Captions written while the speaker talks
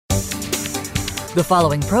The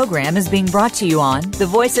following program is being brought to you on the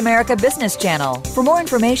Voice America Business Channel. For more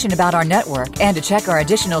information about our network and to check our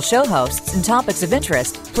additional show hosts and topics of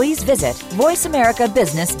interest, please visit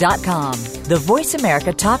voiceamericabusiness.com. The Voice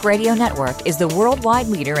America Talk Radio Network is the worldwide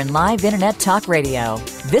leader in live Internet talk radio.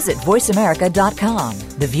 Visit voiceamerica.com.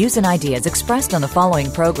 The views and ideas expressed on the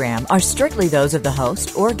following program are strictly those of the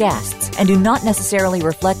host or guests and do not necessarily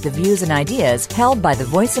reflect the views and ideas held by the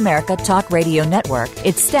Voice America Talk Radio Network,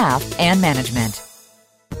 its staff, and management.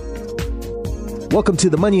 Welcome to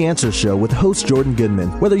the Money Answer Show with host Jordan Goodman.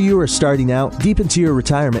 Whether you are starting out, deep into your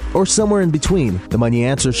retirement, or somewhere in between, the Money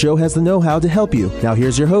Answer Show has the know-how to help you. Now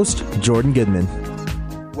here's your host, Jordan Goodman.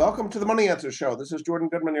 Welcome to the Money Answer Show. This is Jordan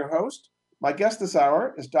Goodman, your host. My guest this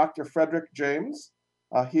hour is Dr. Frederick James.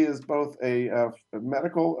 He is both a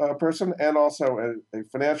medical person and also a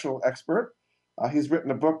financial expert. He's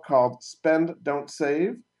written a book called Spend, Don't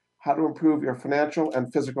Save: How to Improve Your Financial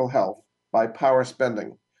and Physical Health by Power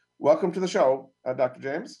Spending. Welcome to the show, Dr.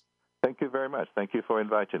 James. Thank you very much. Thank you for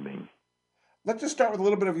inviting me. Let's just start with a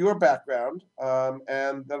little bit of your background,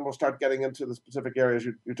 and then we'll start getting into the specific areas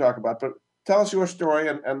you talk about. But tell us your story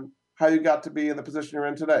and how you got to be in the position you're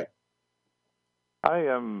in today. I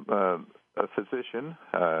am a physician,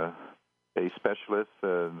 a specialist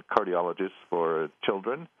cardiologist for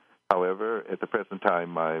children. However, at the present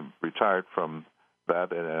time, I'm retired from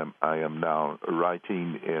that, and I am now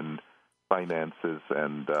writing in finances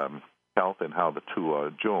and health and how the two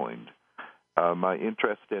are joined. My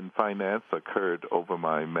interest in finance occurred over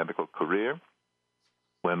my medical career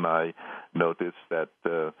when I noticed that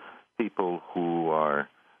people who are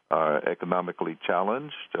economically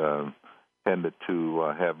challenged tended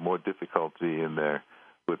to have more difficulty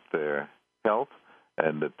with their health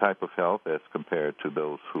and the type of health as compared to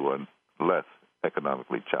those who are less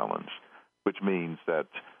economically challenged, which means that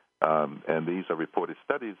and these are reported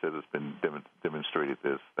studies that has been demonstrated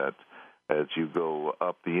this, that as you go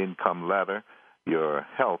up the income ladder, your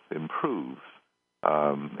health improves.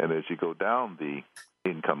 And as you go down the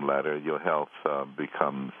income ladder, your health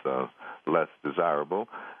becomes less desirable,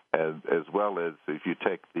 as well as if you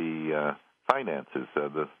take the finances,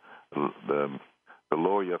 the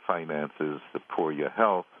lower your finances, the poorer your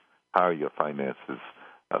health, higher your finances,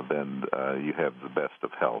 then you have the best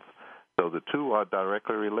of health. So the two are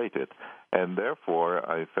directly related, and therefore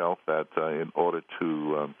I felt that in order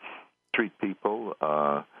to treat people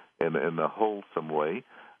in a wholesome way,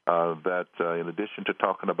 that in addition to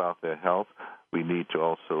talking about their health, we need to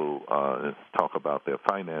also talk about their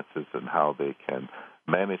finances and how they can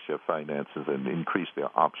manage their finances and increase their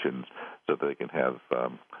options so that they can have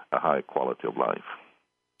a high quality of life.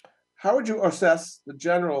 How would you assess the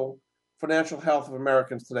general financial health of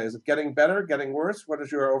Americans today? Is it getting better, getting worse? What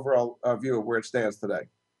is your overall view of where it stands today?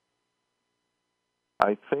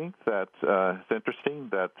 I think that it's interesting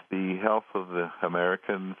that the health of the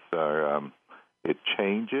Americans it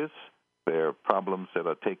changes. There are problems that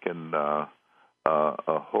are taken a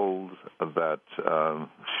hold that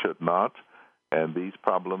should not, and these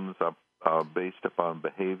problems are based upon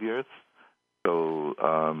behaviors. So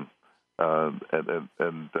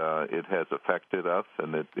it has affected us,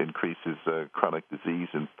 and it increases chronic disease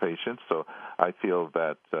in patients. So I feel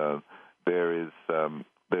that there's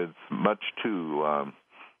much too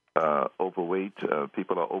overweight.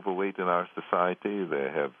 People are overweight in our society.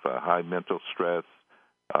 They have high mental stress,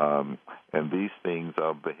 and these things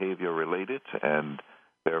are behavior related, and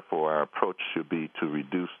therefore our approach should be to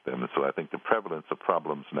reduce them. And so I think the prevalence of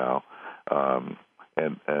problems now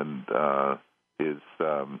and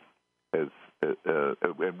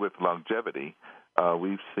with longevity,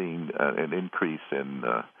 we've seen an increase in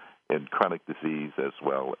chronic disease as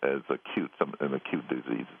well as acute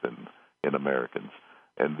diseases in Americans.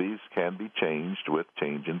 And these can be changed with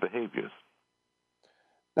change in behaviors.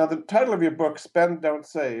 Now, the title of your book, Spend, Don't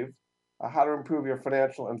Save: How to Improve Your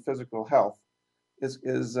Financial and Physical Health,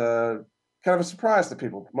 is kind of a surprise to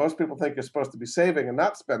people. Most people think you're supposed to be saving and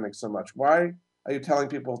not spending so much. Why are you telling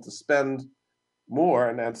people to spend more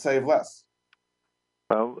and save less?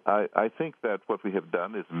 Well, I think that what we have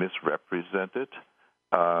done is misrepresented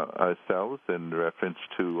ourselves in reference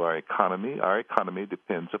to our economy. Our economy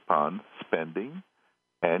depends upon spending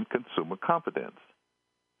and consumer confidence.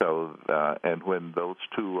 So, and when those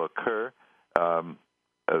two occur,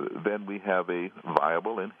 then we have a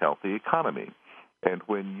viable and healthy economy. And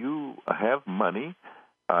when you have money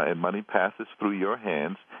and money passes through your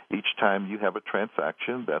hands, each time you have a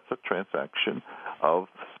transaction, that's a transaction of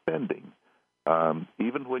spending.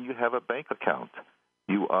 Even when you have a bank account,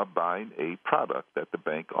 you are buying a product that the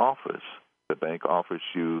bank offers. The bank offers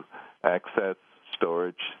you access,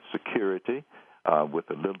 storage, security, with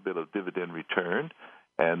a little bit of dividend return,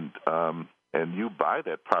 and you buy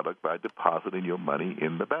that product by depositing your money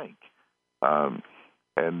in the bank.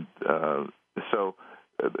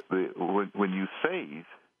 When you save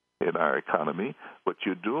in our economy, what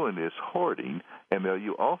you're doing is hoarding, and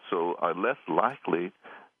you also are less likely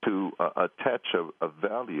to attach a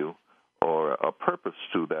value or a purpose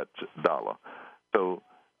to that dollar. So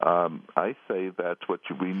I say that what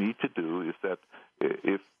we need to do is that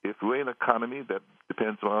if we're in an economy that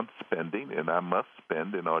depends on spending, and I must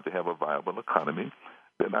spend in order to have a viable economy,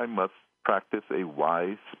 then I must practice a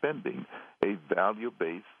wise spending, a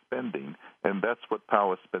value-based spending, and that's what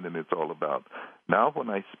power spending is all about. Now, when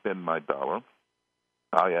I spend my dollar,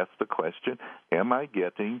 I ask the question, am I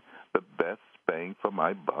getting the best bang for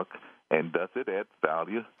my buck, and does it add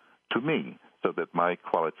value to me so that my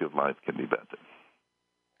quality of life can be better?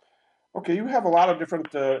 Okay, you have a lot of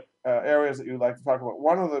different areas that you like to talk about.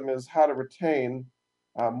 One of them is how to retain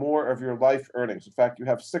more of your life earnings. In fact, you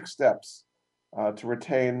have 6 steps to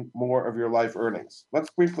retain more of your life earnings. Let's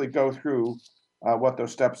briefly go through what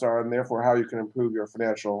those steps are and therefore how you can improve your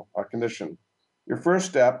financial condition. Your first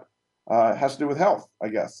step has to do with health, I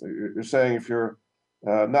guess. You're saying if you're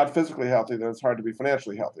not physically healthy, then it's hard to be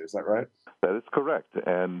financially healthy. Is that right? That is correct.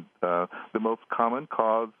 And the most common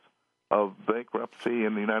cause of bankruptcy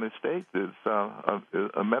in the United States is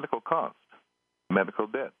a medical cost, medical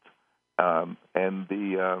debt, and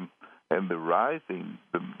the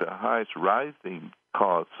highest rising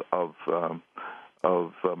cause of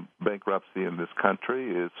bankruptcy in this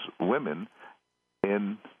country is women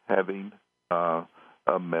in having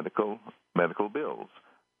medical bills.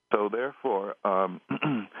 So therefore,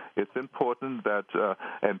 it's important that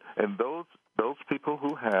and those people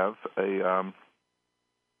who have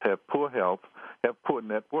poor health have poor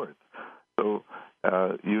net worth. So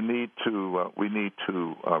we need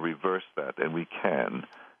to reverse that, and we can.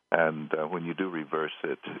 And when you do reverse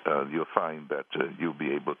it, you'll find that you'll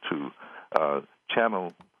be able to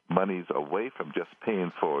channel monies away from just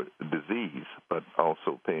paying for disease, but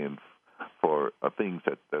also paying for things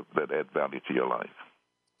that add value to your life.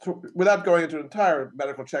 So without going into an entire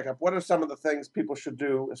medical checkup, what are some of the things people should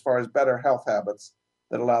do as far as better health habits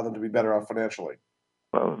that allow them to be better off financially?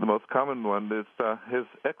 Well, the most common one is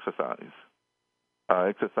exercise.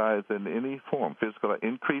 Exercise in any form,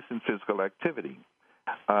 increase in physical activity.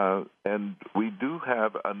 And we do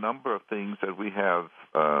have a number of things that we have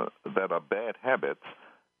that are bad habits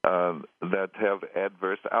that have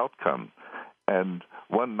adverse outcomes. And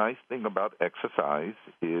one nice thing about exercise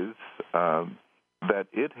is that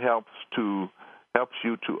it helps you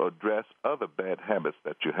to address other bad habits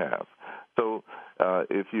that you have. So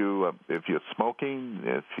if you're smoking,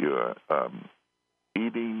 if you're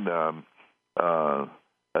eating,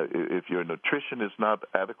 if your nutrition is not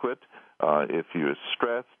adequate, if you're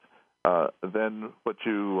stressed, then what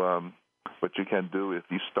you can do is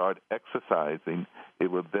you start exercising.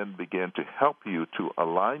 It will then begin to help you to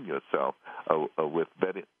align yourself with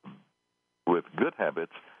good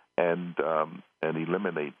habits and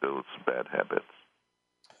eliminate those bad habits.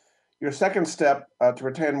 Your second step to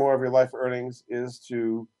retain more of your life earnings is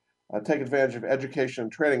to take advantage of education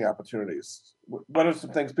and training opportunities. What are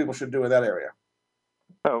some things people should do in that area?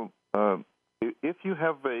 If you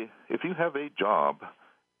have a job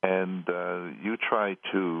and you try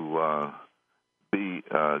to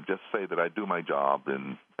just say that I do my job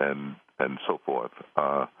and so forth,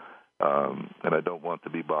 and I don't want to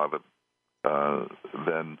be bothered,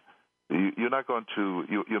 then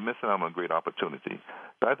you're missing out on a great opportunity.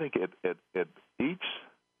 So I think at each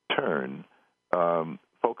turn,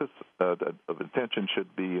 focus of attention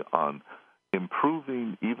should be on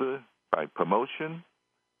improving either by promotion,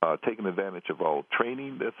 taking advantage of all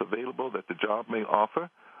training that's available that the job may offer,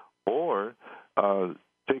 or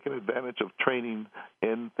taking advantage of training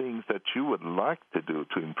in things that you would like to do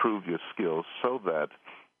to improve your skills so that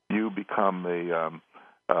you become a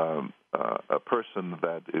person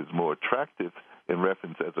that is more attractive in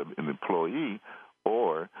reference as an employee,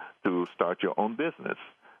 or to start your own business.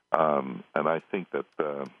 And I think that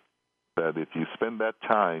if you spend that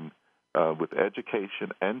time with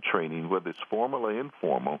education and training, whether it's formal or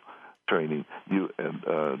informal training, to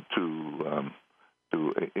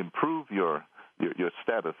improve your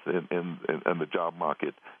status in the job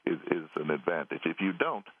market is an advantage. If you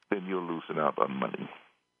don't, then you're losing out on money.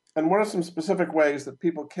 And what are some specific ways that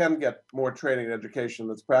people can get more training and education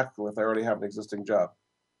that's practical if they already have an existing job?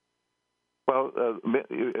 Well,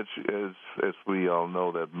 as we all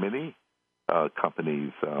know, that many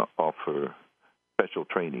companies offer special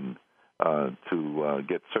training to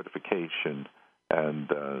get certification, and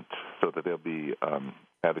so that there'll be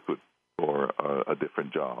adequate for a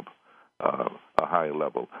different job, a higher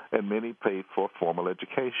level. And many pay for formal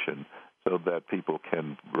education so that people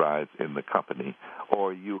can rise in the company,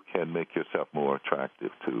 or you can make yourself more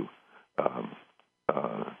attractive to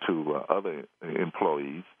other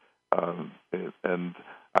employees. And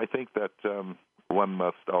I think that one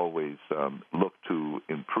must always look to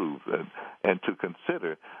improve and to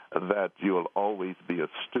consider that you will always be a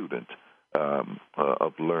student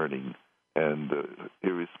of learning, and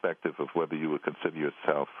irrespective of whether you would consider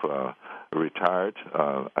yourself retired,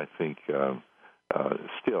 I think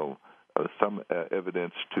still some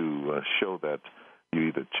evidence to show that you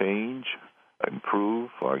either change, improve,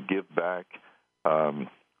 or give back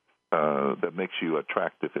that makes you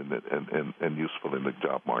attractive and useful in the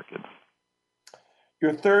job market.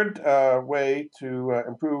 Your third way to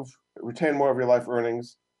retain more of your life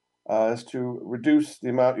earnings is to reduce the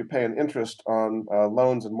amount you pay in interest on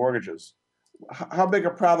loans and mortgages. How big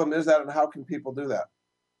a problem is that, and how can people do that?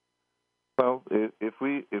 Well, if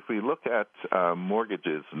we look at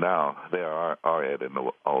mortgages now, they are at an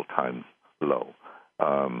all-time low,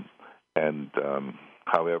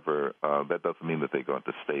 however, that doesn't mean that they're going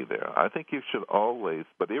to stay there. I think you should always,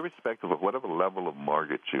 but irrespective of whatever level of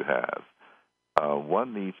mortgage you have,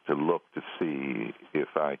 one needs to look to see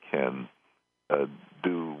if I can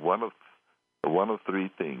do one of three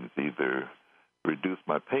things: either reduce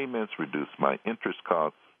my payments, reduce my interest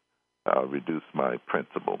costs, reduce my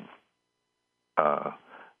principal.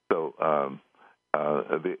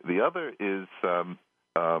 The other is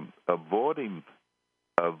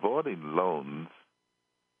avoiding loans,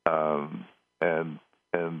 and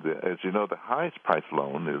as you know, the highest price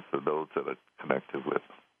loan is those that are connected with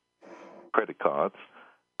credit cards.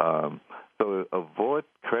 So avoid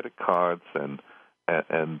credit cards and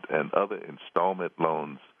other installment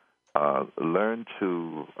loans. Learn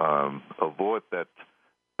to avoid that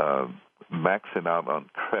maxing out on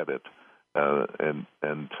credit,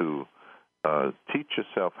 and to teach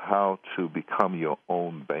yourself how to become your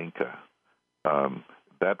own banker.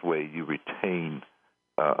 That way, you retain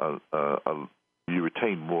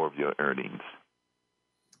more of your earnings.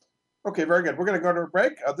 Okay, very good. We're going to go to a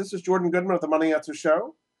break. This is Jordan Goodman of the Money Answer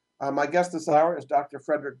Show. My guest this hour is Dr.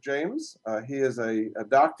 Frederick James. He is a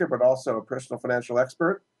doctor, but also a personal financial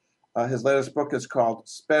expert. His latest book is called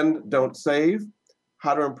Spend, Don't Save: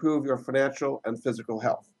 How to Improve Your Financial and Physical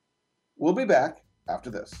Health. We'll be back after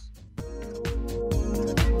this.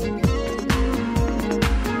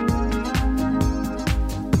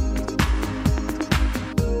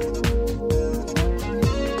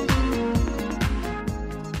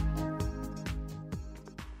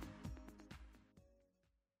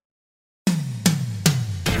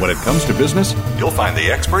 When it comes to business, you'll find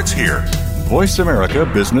the experts here. Voice America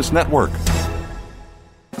Business Network.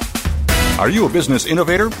 Are you a business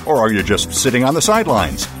innovator, or are you just sitting on the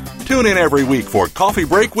sidelines? Tune in every week for Coffee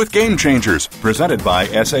Break with Game Changers, presented by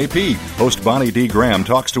SAP. Host Bonnie D. Graham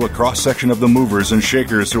talks to a cross-section of the movers and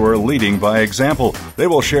shakers who are leading by example. They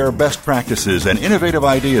will share best practices and innovative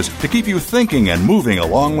ideas to keep you thinking and moving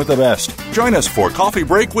along with the best. Join us for Coffee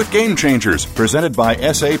Break with Game Changers, presented by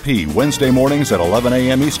SAP, Wednesday mornings at 11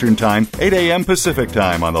 a.m. Eastern Time, 8 a.m. Pacific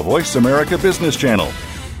Time on the Voice America Business Channel.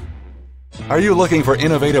 Are you looking for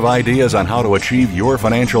innovative ideas on how to achieve your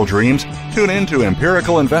financial dreams? Tune in to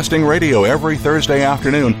Empirical Investing Radio every Thursday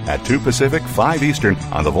afternoon at 2 Pacific, 5 Eastern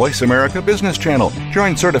on the Voice America Business Channel.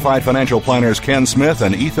 Join certified financial planners Ken Smith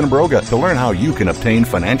and Ethan Broga to learn how you can obtain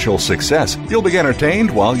financial success. You'll be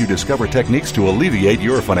entertained while you discover techniques to alleviate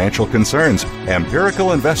your financial concerns.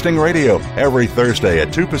 Empirical Investing Radio every Thursday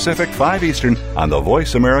at 2 Pacific, 5 Eastern on the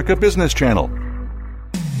Voice America Business Channel.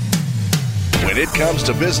 When it comes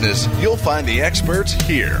to business, you'll find the experts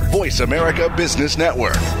here. Voice America Business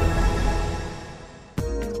Network.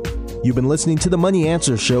 You've been listening to the Money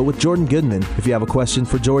Answer Show with Jordan Goodman. If you have a question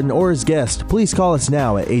for Jordan or his guest, please call us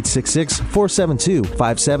now at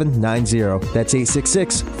 866-472-5790. That's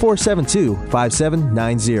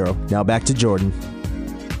 866-472-5790. Now back to Jordan.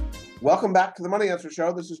 Welcome back to the Money Answer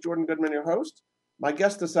Show. This is Jordan Goodman, your host. My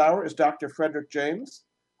guest this hour is Dr. Frederick James.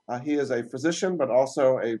 He is a physician, but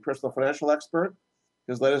also a personal financial expert.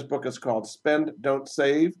 His latest book is called Spend, Don't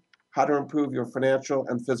Save: How to Improve Your Financial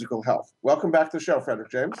and Physical Health. Welcome back to the show,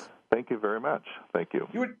 Frederick James. Thank you very much. Thank you.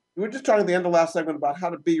 You were just talking at the end of the last segment about how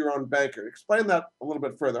to be your own banker. Explain that a little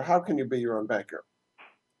bit further. How can you be your own banker?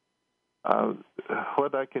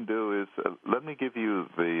 What I can do is let me give you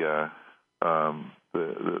the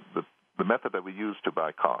method that we use to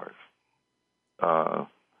buy cars.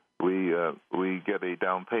 We get a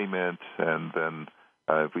down payment, and then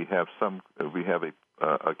if we have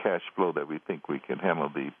a cash flow that we think we can handle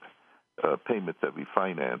the payments that we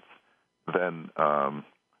finance, then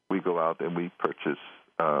we go out and we purchase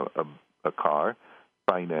a car,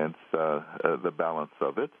 finance the balance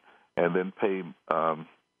of it, and then pay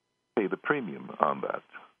the premium on that.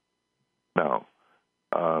 Now,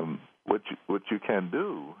 what you can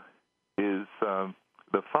do is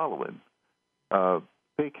the following: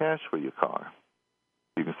 pay cash for your car.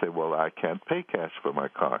 You can say, "Well, I can't pay cash for my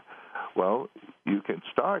car." Well, you can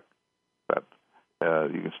start that.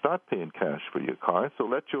 You can start paying cash for your car. So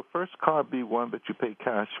let your first car be one that you pay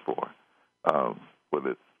cash for,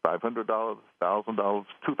 whether it's $500, $1,000,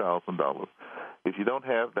 $2,000. If you don't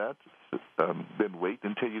have that, then wait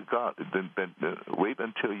until you wait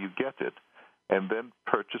until you get it, and then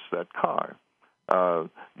purchase that car.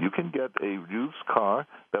 You can get a used car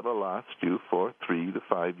that'll last you for 3 to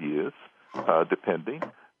 5 years, depending.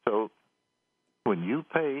 So when you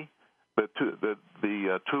pay the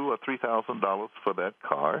 $2,000 or $3,000 for that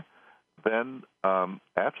car, then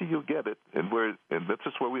after you get it, and this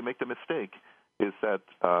is where we make the mistake, is that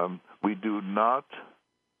we do not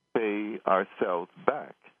pay ourselves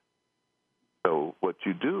back. So what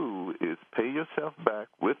you do is pay yourself back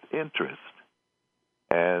with interest,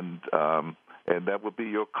 and that will be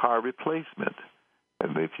your car replacement.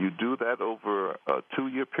 And if you do that over a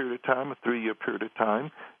 2-year period of time, a 3-year period of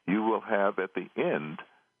time, you will have at the end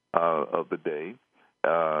of the day,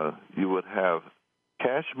 you would have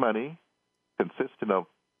cash money consisting of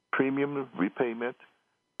premium repayment,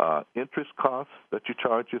 interest costs that you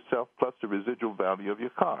charge yourself, plus the residual value of your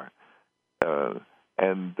car,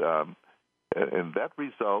 and that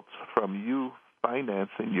results from you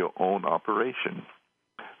financing your own operation.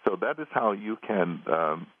 So that is how you can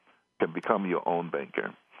become your own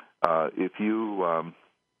banker. If you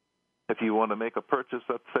want to make a purchase,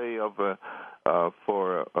 let's say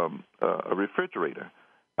for a refrigerator,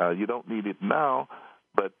 you don't need it now,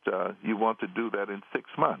 but you want to do that in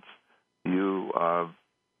 6 months.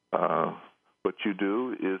 What you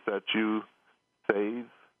do is that you save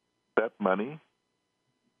that money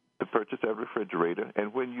to purchase that refrigerator,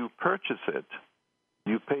 and when you purchase it,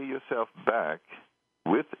 you pay yourself back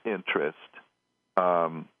with interest,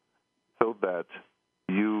 so that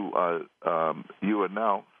you are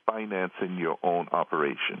now financing your own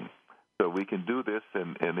operation. So we can do this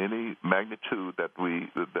in any magnitude that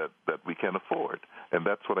we can afford, and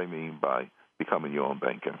that's what I mean by becoming your own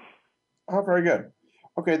banker. Oh, very good.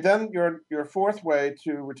 Okay, then your fourth way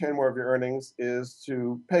to retain more of your earnings is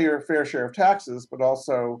to pay your fair share of taxes, but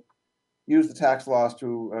also use the tax laws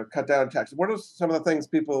to cut down taxes. What are some of the things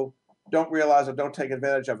people don't realize or don't take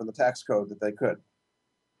advantage of in the tax code that they could?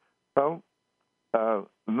 Well,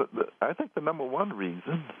 I think the number one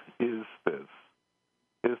reason is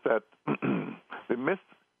that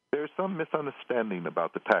there's some misunderstanding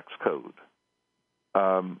about the tax code.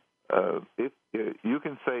 If you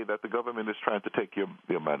can say that the government is trying to take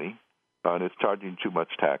your money and is charging too much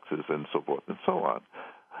taxes and so forth and so on,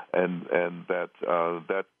 and that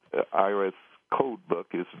IRS code book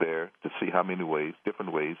is there to see how many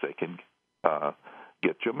different ways they can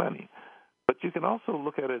get your money. But you can also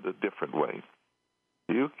look at it a different way.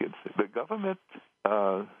 The government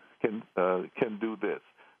can do this.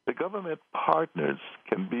 The government partners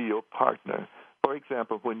can be your partner. For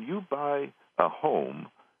example, when you buy a home,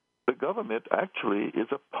 the government actually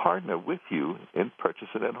is a partner with you in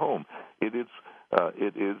purchasing that home. It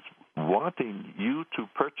is wanting you to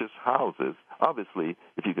purchase houses, obviously,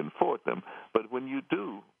 if you can afford them. But when you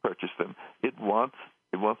do purchase them, it wants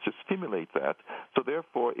to stimulate that. So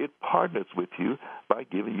therefore, it partners with you by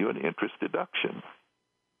giving you an interest deduction.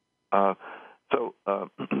 So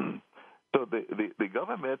the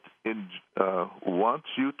government wants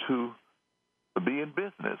you to be in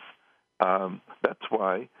business. That's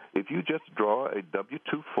why if you just draw a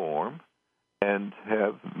W-2 form and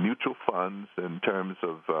have mutual funds in terms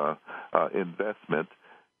of investment,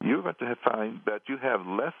 you're going to find that you have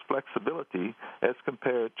less flexibility as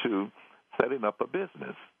compared to setting up a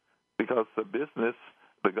business, because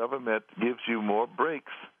the government gives you more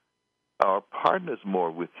breaks or partners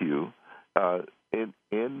more with you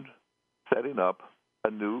in setting up a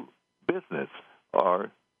new business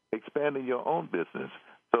or expanding your own business.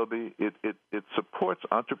 So it supports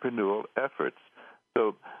entrepreneurial efforts.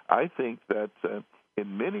 So I think that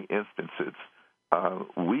in many instances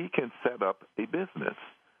we can set up a business,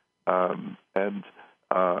 and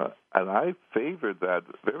I favor that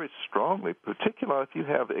very strongly, particularly if you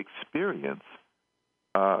have experience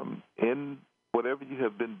in whatever you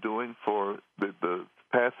have been doing for the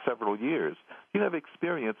past several years. If you have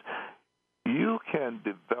experience, you can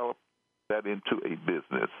develop that into a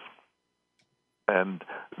business. And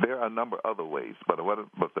there are a number of other ways, but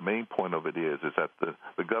the main point of it is that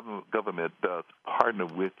the government does partner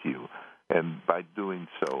with you, and by doing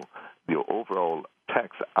so, your overall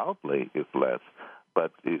tax outlay is less,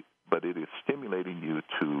 but it is stimulating you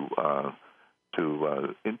to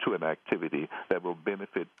into an activity that will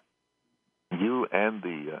benefit you and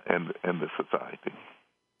the society.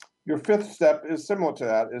 Your fifth step is similar to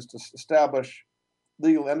that, is to establish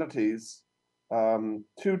legal entities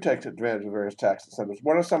to take advantage of various tax incentives.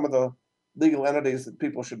 What are some of the legal entities that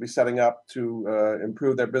people should be setting up to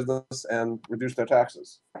improve their business and reduce their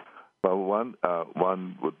taxes? Well, one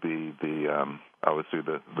would be obviously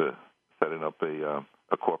the setting up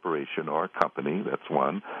a corporation or a company. That's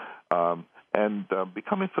one, and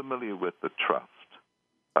becoming familiar with the trust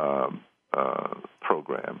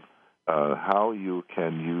program, how you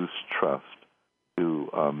can use trust to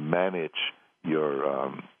manage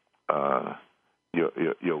your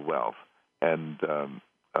wealth, and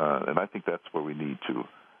I think that's where we need to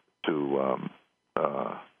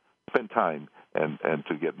spend time and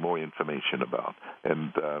to get more information about,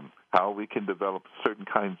 and how we can develop certain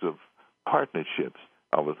kinds of partnerships.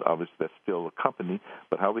 Obviously, that's still a company,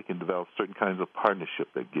 but how we can develop certain kinds of partnership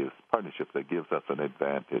that gives us an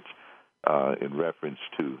advantage in reference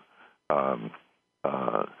to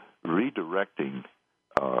redirecting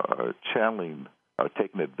or channeling or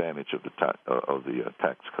taking advantage of the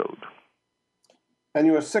tax code. And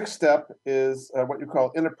your sixth step is what you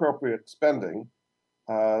call inappropriate spending.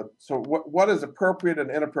 So what is appropriate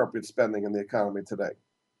and inappropriate spending in the economy today?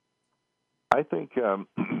 I think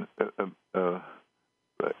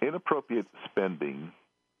inappropriate spending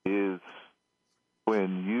is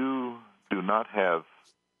when you do not have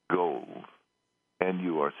goals and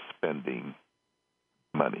you are spending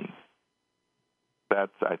money.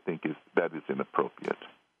 I think that is inappropriate.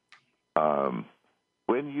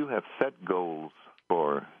 When you have set goals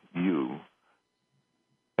for you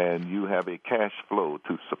and you have a cash flow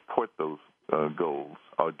to support those goals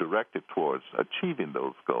or directed towards achieving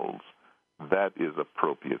those goals, that is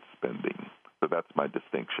appropriate spending. So that's my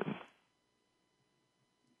distinction.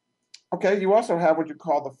 Okay, you also have what you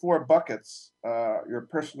call the 4 buckets, your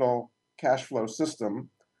personal cash flow system.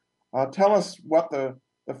 Tell us what the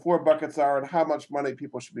 4 buckets are and how much money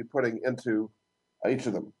people should be putting into each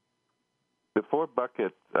of them. The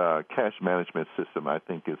 4-bucket cash management system, I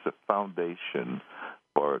think, is the foundation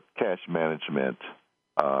for cash management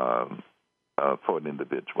for an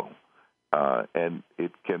individual. And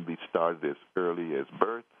it can be started as early as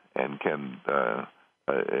birth, and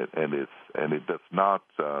it does not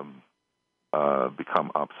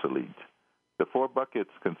become obsolete. The 4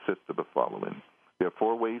 buckets consist of the following. There are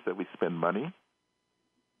 4 ways that we spend money.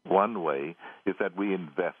 One way is that we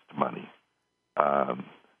invest money.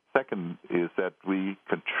 Second is that we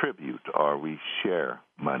contribute or we share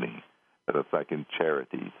money. That's like in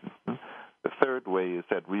charities. The third way is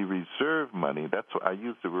that we reserve money. That's why I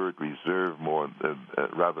use the word reserve more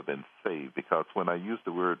rather than save, because when I use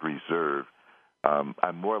the word reserve,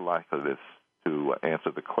 I'm more likely to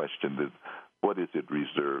answer the question, what is it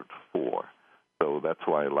reserved for? So that's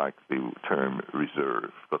why I like the term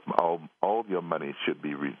reserve, because all your money should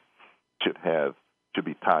be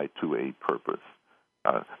tied to a purpose.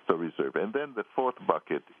 So reserve. And then the 4th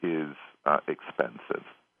bucket is expenses.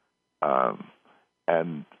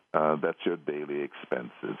 And that's your daily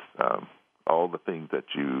expenses, all the things that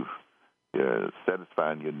you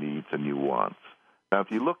satisfying your needs and your wants. Now, if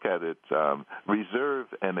you look at it, reserve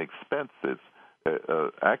and expenses,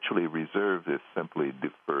 actually reserve is simply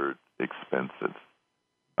deferred expenses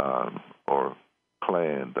or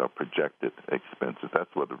planned or projected expenses.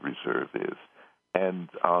 That's what a reserve is. And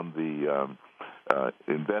on the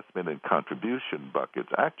investment and contribution buckets,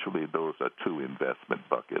 actually those are 2 investment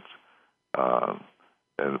buckets.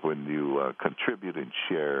 And when you contribute and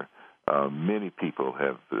share, many people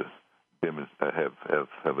have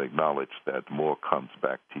acknowledged that more comes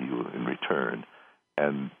back to you in return.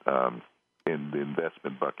 And in the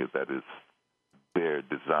investment bucket, that is their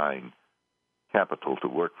design capital to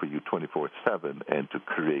work for you 24/7 and to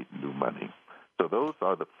create new money. So those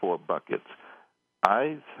are the 4 buckets.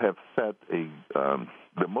 I have set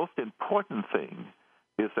the most important thing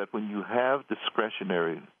is that when you have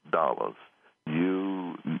discretionary dollars,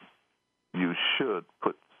 you should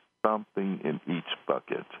put something in each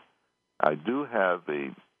bucket. I do have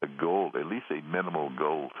a goal, at least a minimal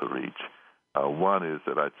goal to reach. One is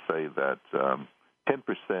that I'd say that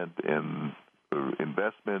 10% in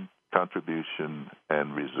investment, contribution,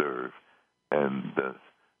 and reserve, and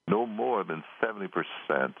no more than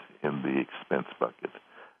 70% in the expense bucket.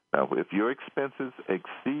 Now, if your expenses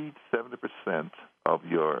exceed 70% of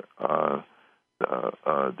your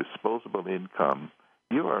disposable income,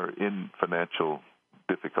 you are in financial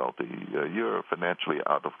difficulty. You're financially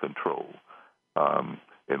out of control.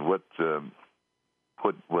 And what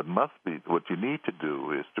you need to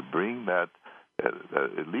do is to bring that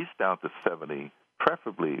at least down to 70,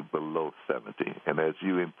 preferably below 70. And as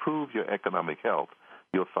you improve your economic health,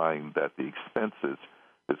 you'll find that the expenses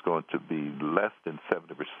is going to be less than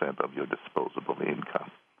 70% of your disposable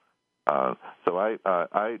income. So I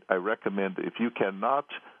recommend, if you cannot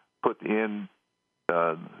put in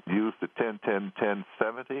use the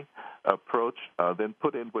 10-10-10-70 approach, then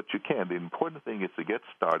put in what you can. The important thing is to get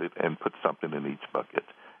started and put something in each bucket,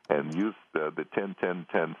 and use the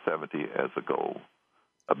 10-10-10-70 as a goal,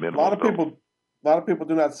 a minimum goal. A lot of people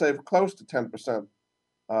do not save close to 10%,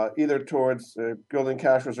 either towards building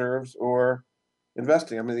cash reserves or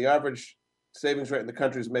investing. I mean, the average savings rate in the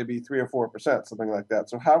country is maybe 3 or 4%, something like that.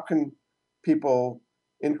 So how can people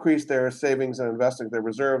increase their savings and investing, their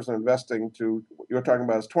reserves and investing to what you're talking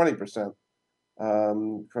about as 20%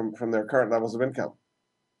 from their current levels of income?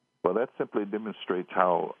 Well, that simply demonstrates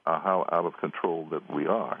how out of control that we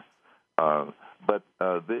are. But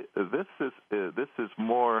this is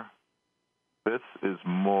more.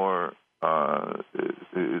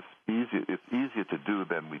 It's easier to do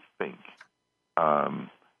than we think.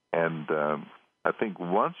 I think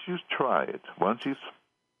once you try it, once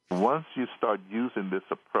you start using this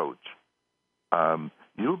approach,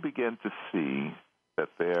 you'll begin to see that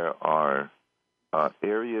there are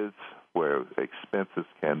areas where expenses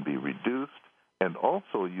can be reduced, and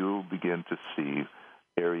also you'll begin to see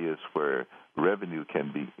areas where revenue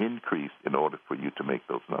can be increased in order for you to make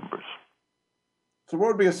those numbers. So what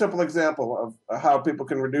would be a simple example of how people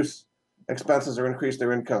can reduce expenses or increase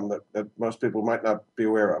their income that most people might not be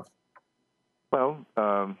aware of? Well,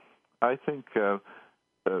 I think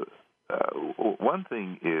one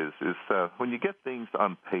thing is when you get things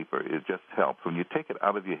on paper, it just helps. When you take it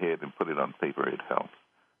out of your head and put it on paper, it helps.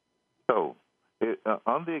 So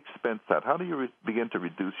on the expense side, how do you begin to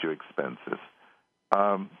reduce your expenses?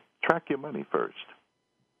 Track your money first.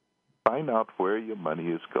 Find out where your money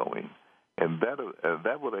is going, and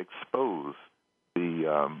that will expose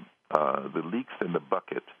the leaks in the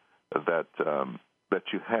bucket that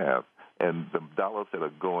you have, and the dollars that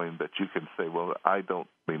are going that you can say, well, I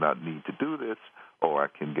may not need to do this, or I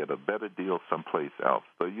can get a better deal someplace else.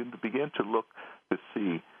 So you begin to look to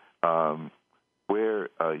see where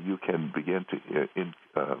you can begin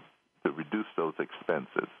to reduce those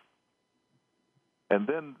expenses. And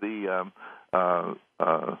then the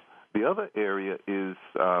other area is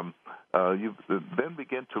you then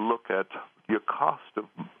begin to look at your cost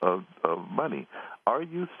of money. Are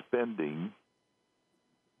you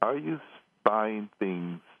buying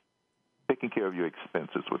things, taking care of your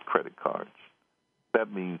expenses with credit cards?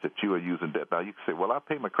 That means that you are using debt. Now you can say, well, I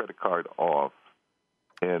pay my credit card off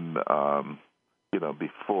and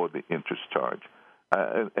before the interest charge,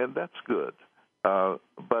 and that's good.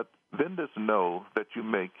 But vendors know that you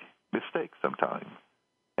make mistakes sometimes,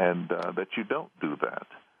 and that you don't do that.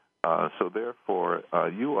 So therefore,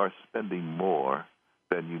 you are spending more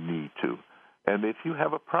than you need to. And if you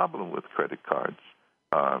have a problem with credit cards,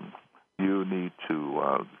 you need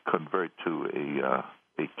to convert to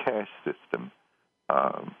a cash system,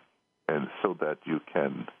 and so that you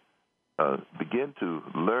can begin to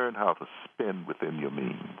learn how to spend within your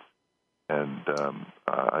means. And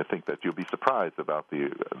I think that you'll be surprised about the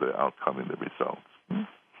outcome and the results.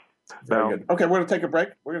 Very good. Okay, we're going to take a break.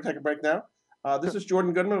 We're going to take a break now. This is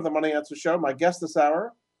Jordan Goodman of the Money Answer Show. My guest this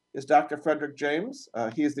hour is Dr. Frederick James.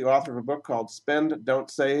 He is the author of a book called Spend,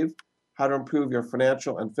 Don't Save, How to Improve Your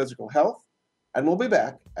Financial and Physical Health. And we'll be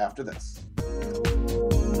back after this.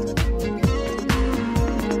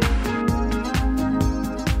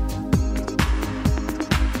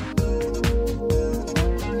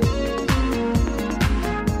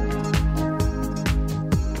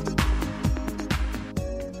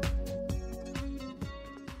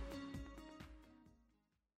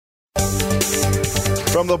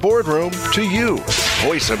 From the boardroom to you,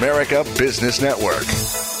 Voice America Business Network.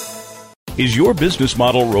 Is your business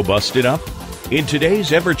model robust enough? In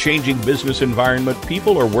today's ever-changing business environment,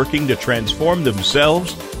 people are working to transform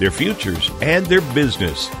themselves, their futures, and their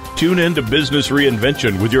business. Tune in to Business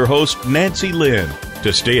Reinvention with your host, Nancy Lynn.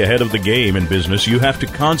 To stay ahead of the game in business, you have to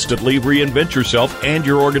constantly reinvent yourself and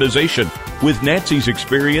your organization. With Nancy's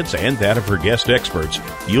experience and that of her guest experts,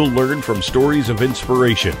 you'll learn from stories of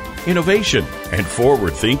inspiration, innovation, and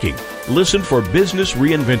forward thinking. Listen for Business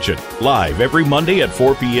Reinvention, live every Monday at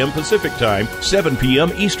 4 p.m. Pacific Time, 7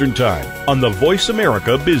 p.m. Eastern Time, on the Voice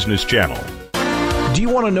America Business Channel. Do you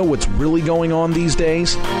want to know what's really going on these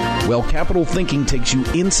days? Well, Capital Thinking takes you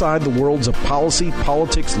inside the worlds of policy,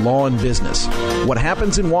 politics, law, and business. What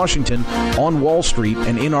happens in Washington, on Wall Street,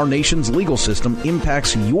 and in our nation's legal system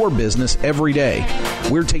impacts your business every day.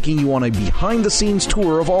 We're taking you on a behind-the-scenes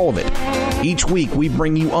tour of all of it. Each week, we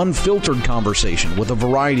bring you unfiltered conversation with a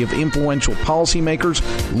variety of influential policymakers,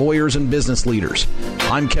 lawyers, and business leaders.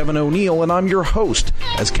 I'm Kevin O'Neill, and I'm your host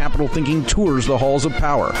as Capital Thinking tours the halls of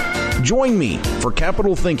power. Join me for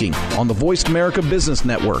Capital Thinking on the Voice America Business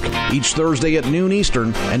Network each Thursday at noon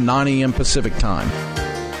Eastern and 9 a.m. Pacific Time.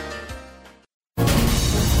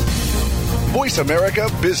 Voice America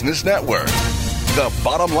Business Network, the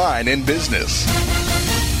bottom line in business.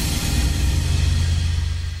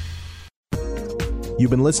 You've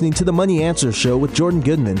been listening to the Money Answer Show with Jordan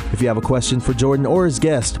Goodman. If you have a question for Jordan or his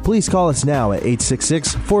guest, please call us now at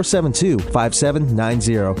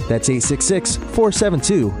 866-472-5790. That's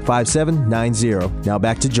 866-472-5790. Now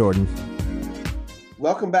back to Jordan.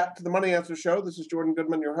 Welcome back to the Money Answer Show. This is Jordan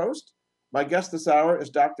Goodman, your host. My guest this hour is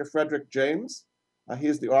Dr. Frederick James. He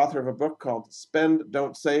is the author of a book called Spend,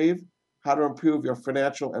 Don't Save, How to Improve Your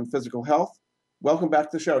Financial and Physical Health. Welcome back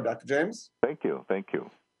to the show, Dr. James. Thank you.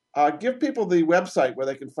 Give people the website where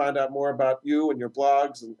they can find out more about you and your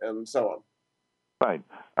blogs and so on. Fine.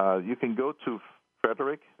 You can go to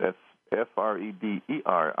Frederick, that's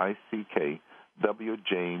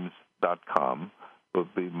FrederickWJames.com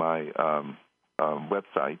would be my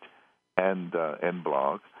website and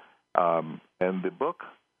blog. And the book,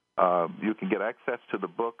 you can get access to the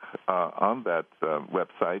book on that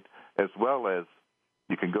website, as well as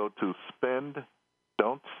you can go to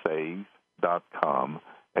SpendDon'tSave.com,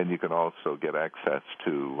 and you can also get access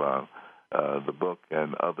to the book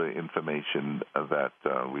and other information that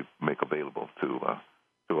we make available to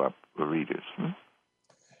our readers.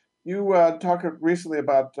 You talked recently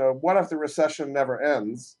about what if the recession never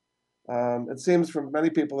ends? It seems from many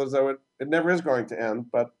people as though it never is going to end,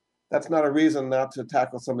 but that's not a reason not to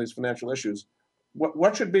tackle some of these financial issues.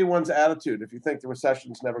 What should be one's attitude if you think the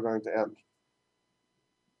recession is never going to end?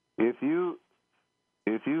 If you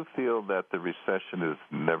feel that the recession is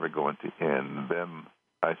never going to end, then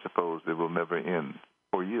I suppose it will never end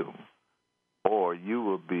for you, or you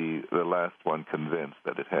will be the last one convinced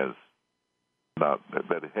that it has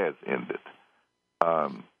ended.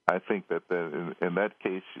 I think that in that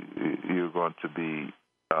case, you're going to be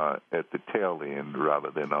at the tail end rather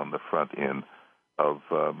than on the front end of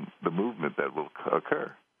the movement that will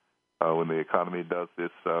occur when the economy does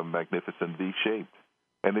this magnificent V-shape,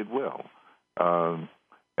 and it will.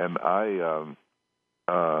 And I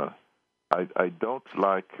don't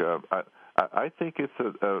like. I think it's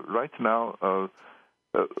right now.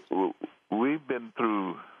 We've been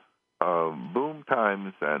through boom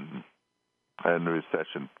times and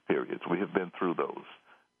recession periods. We have been through those,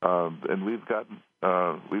 and we've done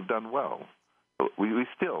well. We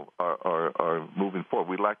still are moving forward.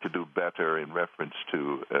 We'd like to do better in reference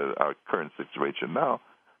to our current situation now,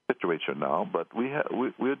 but we're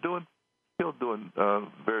still doing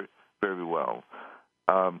very, very well.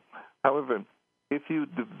 However, if you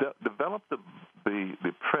develop the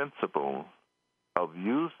principle of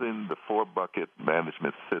using the 4-bucket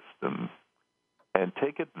management system and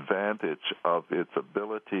take advantage of its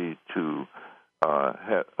ability to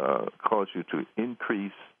cause you to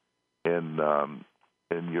increase in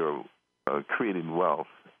your creating wealth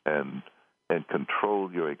and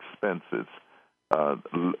control your expenses,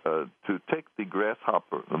 to take the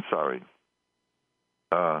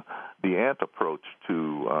the ant approach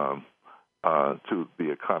to the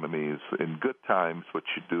economy is, in good times, what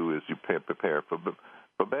you do is you prepare for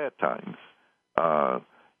bad times,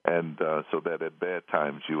 and so that at bad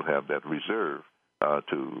times you have that reserve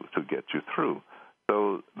to get you through.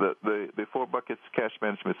 So the 4 buckets cash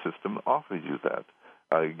management system offers you that.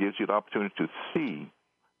 It gives you the opportunity to see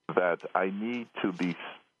that I need to be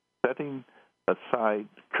setting aside,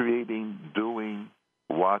 creating, doing,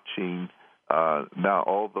 watching. Now,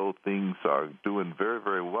 although things are doing very,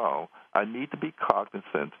 very well, I need to be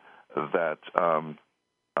cognizant that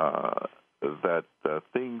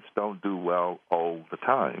things don't do well all the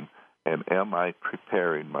time. And am I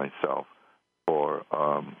preparing myself for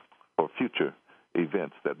future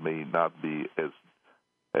events that may not be as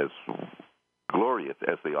glorious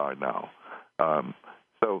as they are now?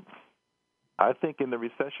 So I think in the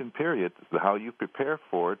recession period, how you prepare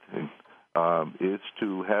for it is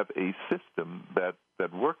to have a system that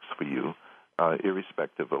works for you,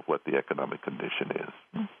 irrespective of what the economic condition is.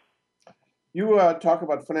 You talk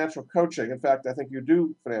about financial coaching. In fact, I think you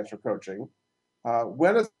do financial coaching.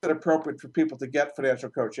 When is it appropriate for people to get financial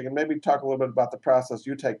coaching? And maybe talk a little bit about the process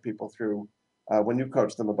you take people through when you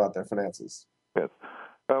coach them about their finances? Yes.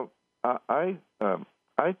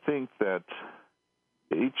 I think that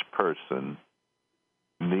each person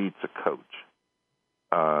needs a coach.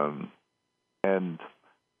 And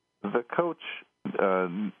the coach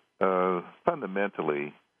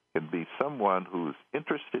fundamentally can be someone who's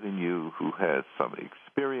interested in you, who has some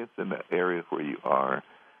experience in the area where you are.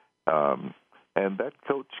 And that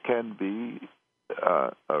coach can be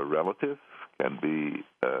a relative, can be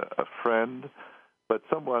a friend, but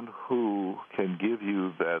someone who can give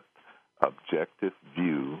you that objective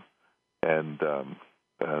view and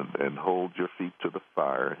hold your feet to the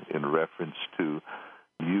fire in reference to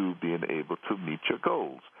you being able to meet your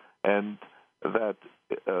goals. And that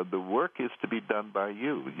the work is to be done by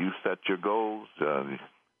you. You set your goals,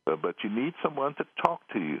 but you need someone to talk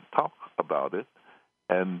about it,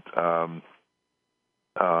 and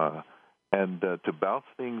to bounce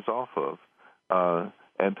things off of,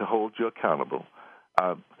 and to hold you accountable.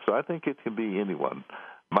 So I think it can be anyone.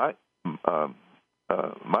 My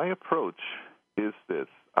approach is this.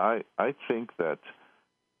 I think that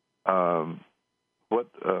what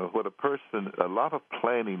a lot of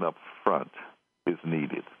planning up front is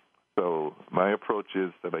needed. So my approach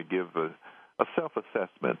is that I give a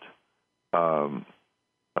self-assessment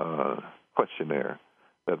questionnaire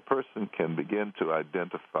that a person can begin to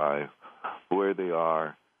identify where they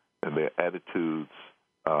are and their attitudes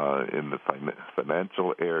in the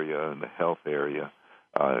financial area, in the health area,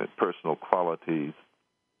 personal qualities.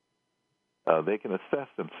 They can assess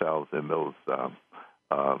themselves in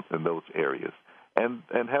those areas, and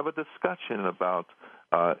have a discussion about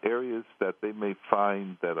areas that they may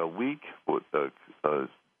find that are weak. Do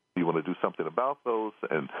you want to do something about those,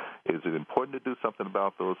 and is it important to do something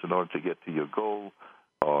about those in order to get to your goal?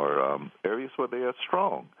 Or areas where they are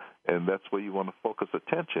strong, and that's where you want to focus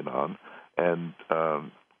attention on. And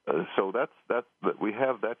so that we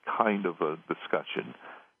have that kind of a discussion.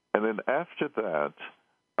 And then after that,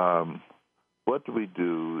 what we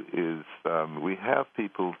do is we have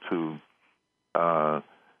people to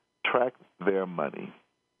track their money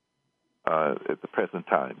at the present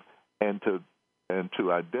time, and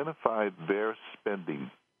to identify their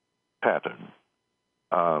spending pattern.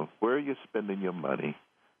 Where are you spending your money?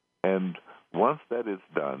 And once that is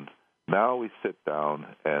done, now we sit down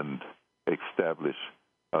and establish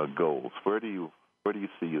goals. Where do you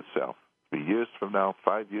see yourself? 3 years from now,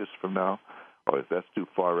 5 years from now? Or if that's too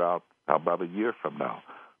far out, how about a year from now?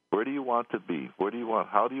 Where do you want to be?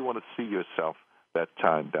 How do you want to see yourself that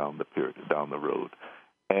time down the road?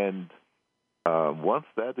 And once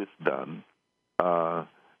that is done,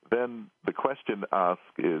 then the question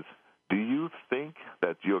asked is, do you think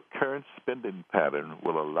that your current spending pattern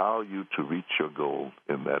will allow you to reach your goal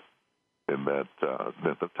in that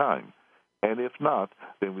length of time? And if not,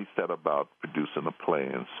 then we set about producing a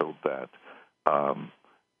plan so that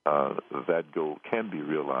that goal can be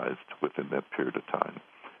realized within that period of time.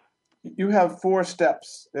 You have 4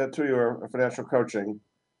 steps to your financial coaching.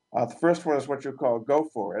 The first one is what you call "go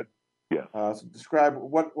for it." Yeah. So describe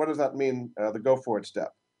what does that mean? The "go for it"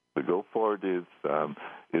 step. The go forward is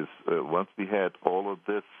once we had all of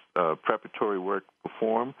this preparatory work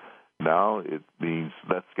performed, now it means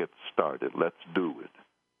let's get started. Let's do it.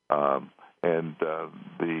 And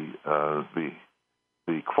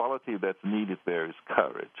the quality that's needed there is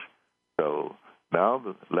courage. So now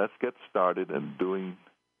let's get started in doing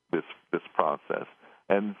this process.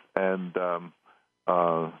 And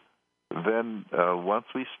then once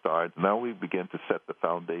we start, now we begin to set the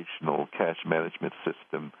foundational cash management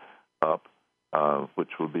system up,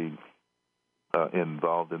 which will be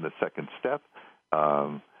involved in the second step.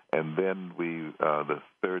 And then the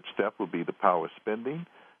third step will be the power spending,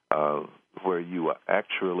 where you are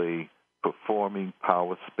actually performing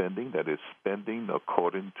power spending, that is spending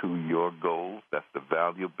according to your goals. That's the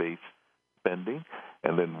value-based spending.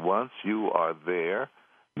 And then once you are there,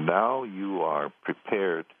 now you are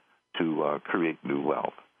prepared to create new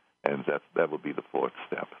wealth. And that will be the fourth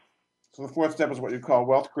step. So the fourth step is what you call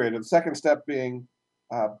wealth creator. The second step being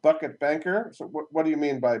bucket banker. So what do you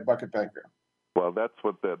mean by bucket banker? Well, that's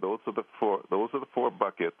what those are the four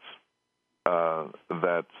buckets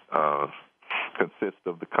that consist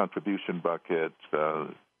of the contribution bucket,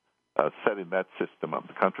 setting that system up.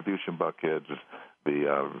 The contribution bucket,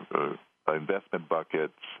 the investment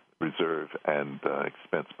bucket, reserve, and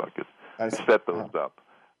expense bucket. Set those up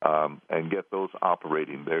and get those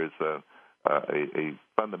operating. There's a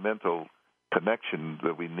fundamental connection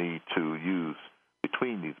that we need to use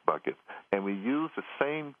between these buckets, and we use the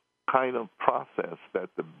same kind of process that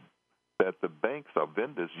the banks or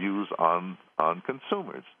vendors use on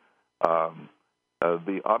consumers.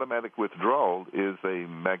 the automatic withdrawal is a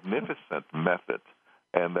magnificent method,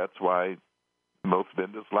 and that's why most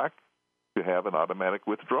vendors like to have an automatic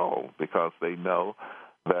withdrawal, because they know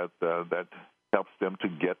that that helps them to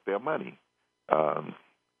get their money.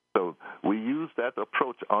 So we use that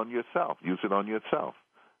approach on yourself. Use it on yourself,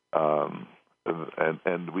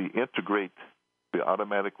 and we integrate the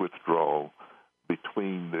automatic withdrawal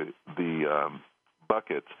between the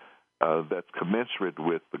buckets that's commensurate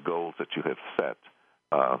with the goals that you have set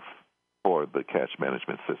for the cash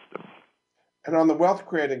management system. And on the wealth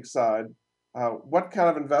creating side, what kind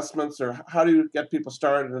of investments, or how do you get people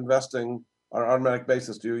started investing on an automatic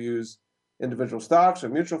basis? Do you use individual stocks or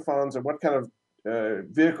mutual funds, or what kind of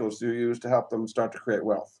vehicles do you use to help them start to create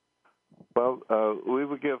wealth? Well, we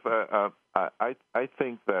would give. I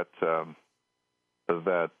think that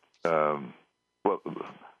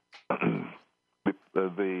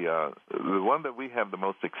the one that we have the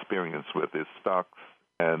most experience with is stocks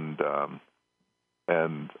and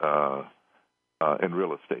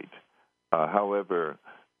real estate. However,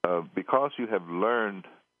 because you have learned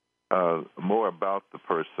more about the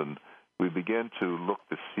person, we begin to look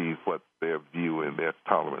to see what their view and their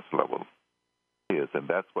tolerance level is, and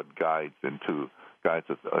that's what guides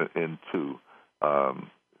us into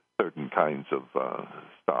certain kinds of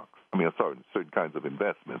stocks. Certain kinds of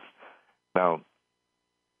investments. Now,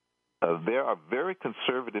 there are very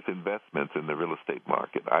conservative investments in the real estate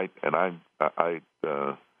market.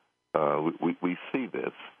 We see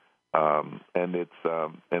this, and it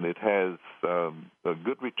has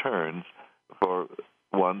good returns for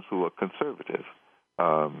ones who are conservative.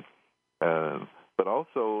 But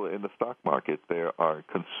also in the stock market, there are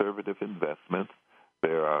conservative investments.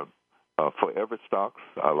 There are forever stocks.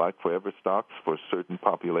 I like forever stocks for certain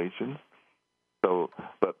populations. So,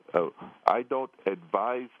 but I don't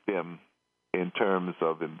advise them in terms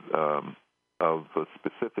of a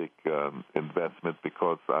specific investment,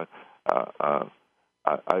 because I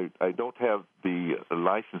don't have the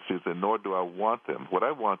licenses, and nor do I want them. What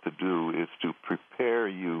I want to do is to prepare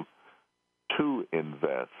you to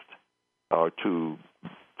invest or to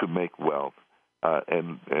make wealth,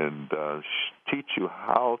 and teach you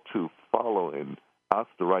how to follow and ask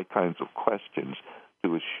the right kinds of questions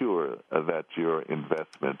to assure that your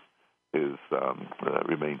investment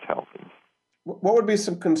remains healthy. What would be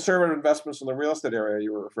some conservative investments in the real estate area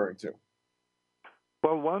you were referring to?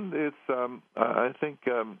 Well, one is, I think,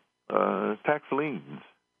 tax liens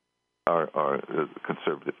are a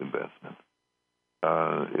conservative investment.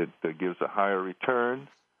 It gives a higher return.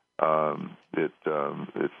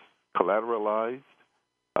 It's collateralized.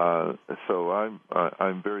 So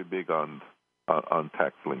I'm very big on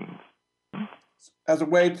tax liens. As a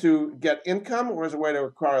way to get income, or as a way to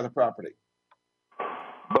acquire the property?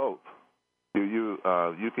 Both. You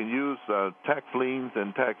can use tax liens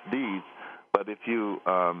and tax deeds, but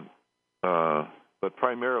but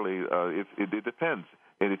primarily it depends.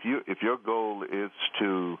 And if your goal is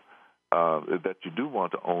that you do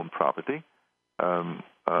want to own property,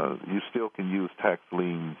 you still can use tax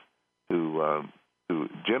liens to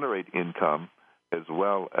generate income as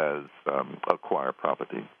well as acquire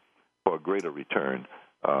property for a greater return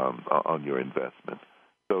on your investment.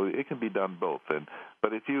 So it can be done both.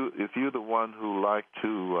 But if you're the one who like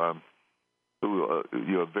to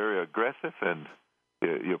you're very aggressive and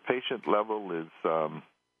your patient level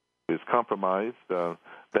is compromised,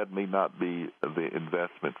 that may not be the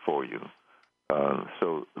investment for you.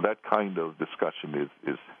 So that kind of discussion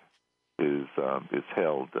is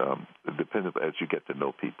held depending as you get to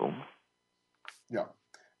know people. Yeah,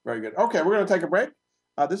 very good. Okay, we're going to take a break.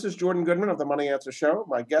 This is Jordan Goodman of the Money Answer Show.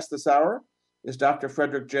 My guest this hour is Dr.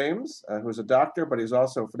 Frederick James, who's a doctor, but he's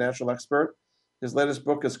also a financial expert. His latest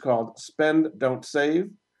book is called Spend, Don't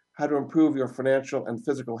Save: How to Improve Your Financial and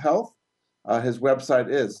Physical Health. His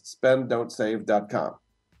website is spenddontSave.com.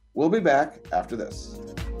 We'll be back after this.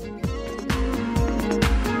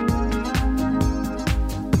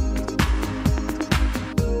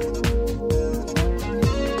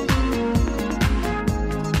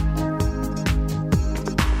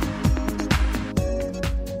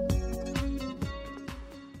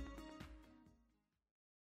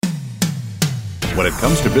 When it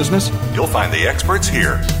comes to business, you'll find the experts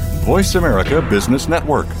here. Voice America Business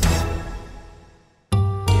Network.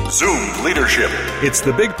 Zoom Leadership. It's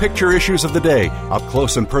the big picture issues of the day, up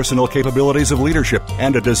close and personal capabilities of leadership,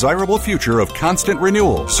 and a desirable future of constant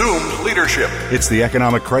renewal. Zoom Leadership. It's the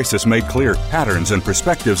economic crisis made clear, patterns and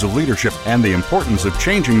perspectives of leadership, and the importance of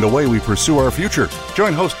changing the way we pursue our future.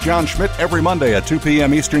 Join host John Schmidt every Monday at 2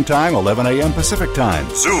 p.m. Eastern Time, 11 a.m. Pacific Time.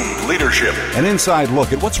 Zoom Leadership. An inside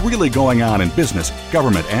look at what's really going on in business,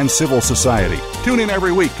 government, and civil society. Tune in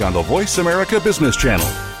every week on the Voice America Business Channel.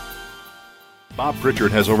 Bob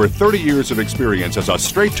Pritchard has over 30 years of experience as a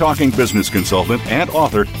straight-talking business consultant and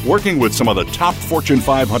author working with some of the top Fortune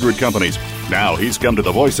 500 companies. Now he's come to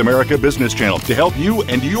the Voice America Business Channel to help you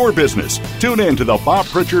and your business. Tune in to the Bob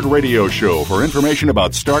Pritchard Radio Show for information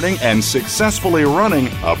about starting and successfully running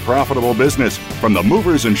a profitable business. From the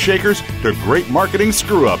movers and shakers to great marketing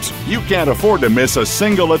screw-ups, you can't afford to miss a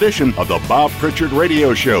single edition of the Bob Pritchard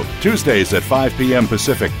Radio Show. Tuesdays at 5 p.m.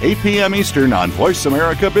 Pacific, 8 p.m. Eastern on Voice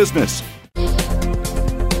America Business.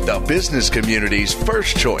 The business community's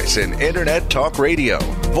first choice in Internet Talk Radio.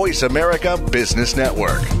 Voice America Business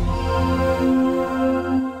Network.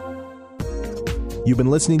 You've been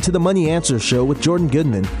listening to the Money Answer Show with Jordan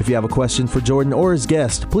Goodman. If you have a question for Jordan or his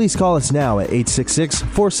guest, please call us now at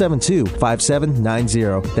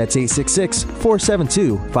 866-472-5790. That's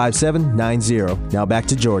 866-472-5790. Now back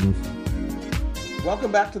to Jordan.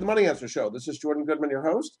 Welcome back to the Money Answer Show. This is Jordan Goodman, your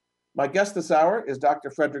host. My guest this hour is Dr.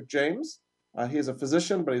 Frederick James. He is a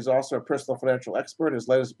physician, but he's also a personal financial expert. His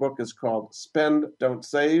latest book is called Spend, Don't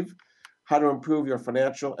Save: How to Improve Your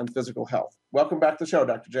Financial and Physical Health. Welcome back to the show,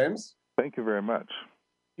 Dr. James. Thank you very much.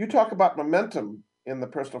 You talk about momentum in the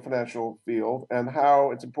personal financial field and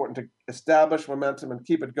how it's important to establish momentum and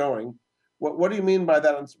keep it going. What do you mean by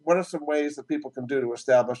that? And what are some ways that people can do to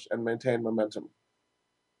establish and maintain momentum?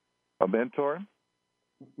 A mentor?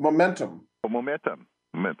 Momentum. Oh, momentum.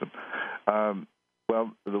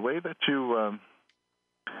 Well, the way that you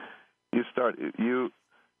start,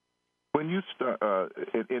 when you start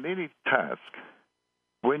in any task,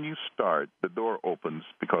 when you start, the door opens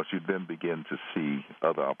because you then begin to see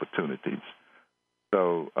other opportunities.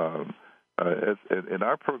 So, in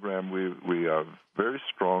our program, we are very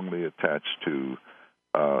strongly attached to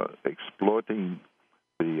exploiting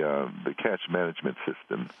the cash management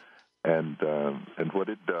system, and what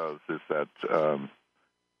it does is that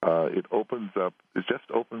it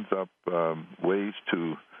just opens up ways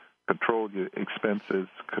to control your expenses,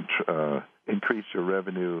 increase your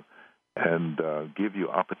revenue, and give you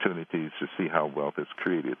opportunities to see how wealth is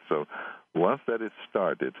created. So once that is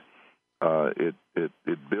started, it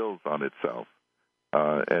builds on itself,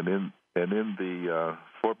 and in the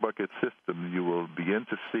four-bucket system, you will begin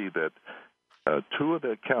to see that two of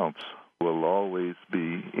the accounts will always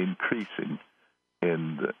be increasing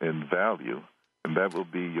in value. And that will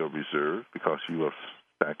be your reserve because you are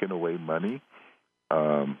stacking away money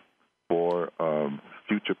for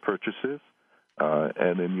future purchases,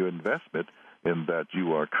 and in your investment in that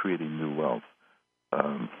you are creating new wealth.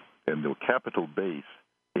 And your capital base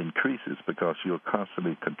increases because you're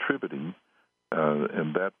constantly contributing,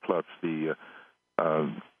 and that plus your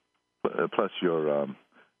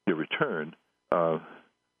return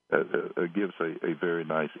gives a very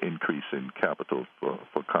nice increase in capital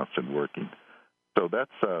for constant working. So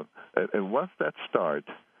that's and once that starts,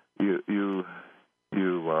 you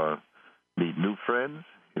meet new friends,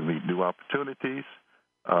 you meet new opportunities.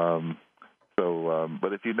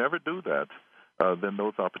 But if you never do that, then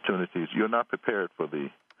those opportunities, you're not prepared for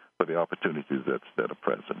the opportunities that are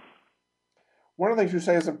present. One of the things you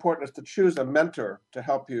say is important is to choose a mentor to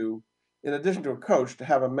help you, in addition to a coach, to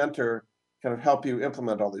have a mentor kind of help you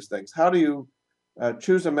implement all these things. How do you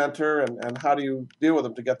choose a mentor, and how do you deal with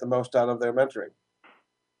them to get the most out of their mentoring?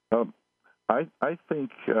 I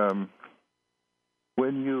think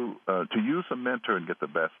when you to use a mentor and get the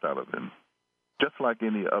best out of him, just like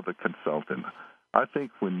any other consultant, I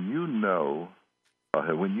think when you know,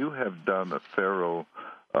 when you have done a thorough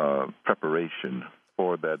preparation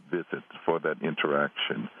for that visit, for that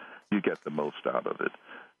interaction, you get the most out of it.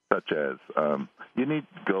 Such as you need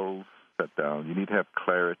goals set down, you need to have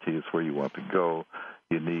clarity as where you want to go,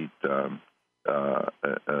 you need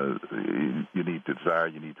you need desire,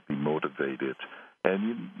 you need to be motivated, and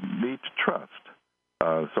you need to trust.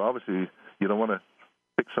 So obviously, you don't want to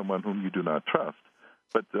pick someone whom you do not trust,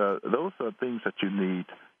 but those are things that you need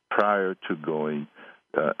prior to going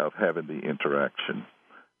of having the interaction,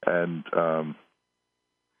 and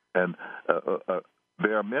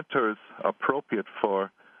there are mentors appropriate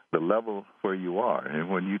for the level where you are, and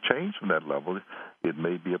when you change from that level, it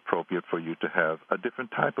may be appropriate for you to have a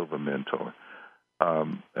different type of a mentor.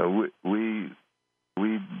 We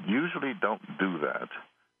usually don't do that.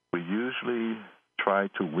 We usually try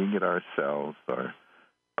to wing it ourselves or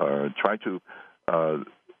try to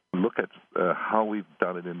look at how we've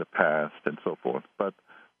done it in the past and so forth. But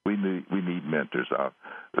we need mentors.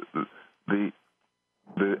 The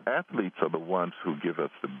athletes are the ones who give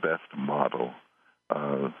us the best model.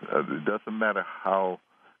 It doesn't matter how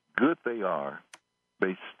good they are,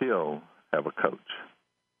 they still have a coach.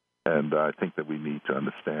 And I think that we need to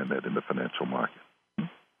understand that in the financial market.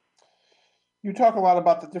 You talk a lot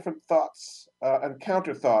about the different thoughts and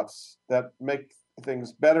counter thoughts that make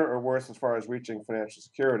things better or worse as far as reaching financial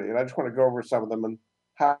security. And I just want to go over some of them and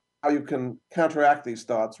how you can counteract these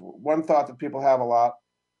thoughts. One thought that people have a lot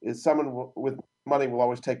is someone with money will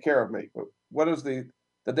always take care of me. But what is the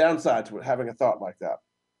downside to having a thought like that?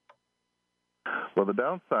 Well, the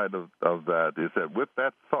downside of that is that with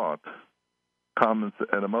that thought comes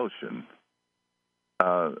an emotion.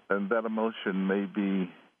 And that emotion may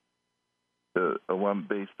be one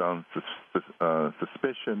based on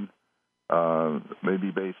suspicion,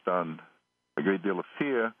 maybe based on a great deal of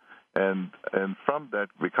fear, and from that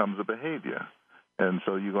becomes a behavior. And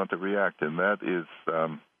so you're going to react, and that is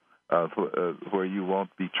where you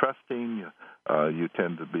won't be trusting, you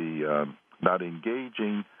tend to be not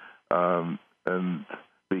engaging, and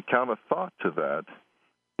the counter thought to that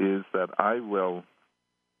is that I will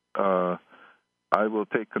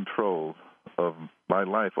take control of my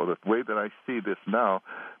life, or the way that I see this now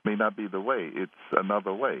may not be the way. It's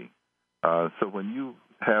another way. So when you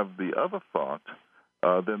have the other thought,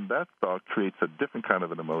 then that thought creates a different kind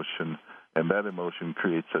of an emotion, and that emotion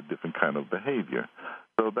creates a different kind of behavior.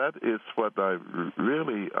 So that is what I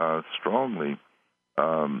really strongly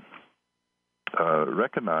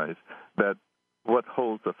recognize, that what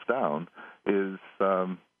holds us down is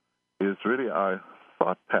really our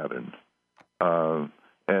thought pattern.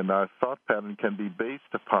 And our thought pattern can be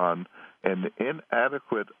based upon an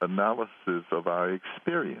inadequate analysis of our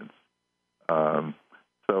experience.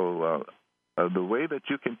 So the way that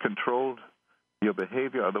you can control your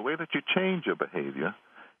behavior, or the way that you change your behavior,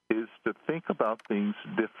 is to think about things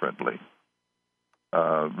differently.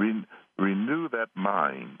 Renew that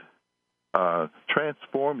mind.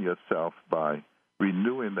 Transform yourself by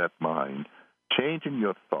renewing that mind, changing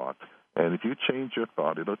your thought. And if you change your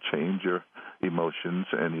thought, it'll change your emotions,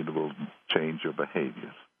 and it will change your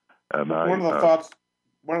behaviors. And one of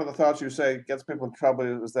the thoughts you say gets people in trouble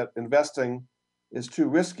is that investing is too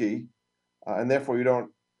risky, and therefore you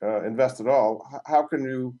don't invest at all. How can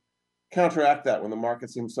you counteract that when the market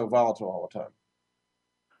seems so volatile all the time?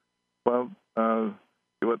 Well,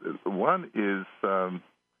 one is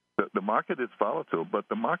the market is volatile, but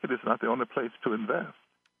the market is not the only place to invest,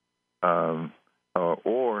 or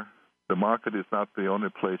the market is not the only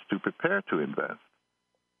place to prepare to invest.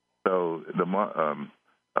 So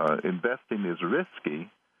investing is risky,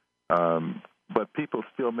 but people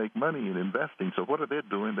still make money in investing. So what are they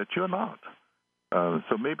doing that you're not?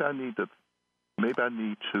 So maybe I need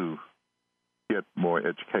to get more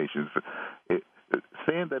education.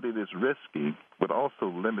 Saying that it is risky would also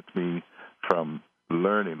limit me from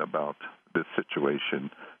learning about this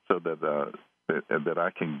situation, so that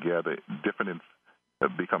I can get a different,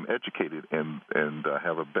 become educated and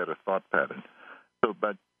have a better thought pattern. So,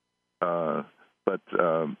 but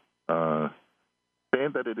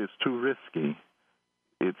saying that it is too risky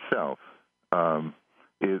itself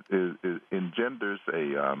it engenders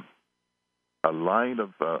a line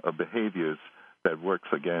of behaviors that works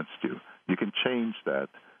against you. You can change that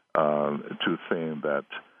to saying that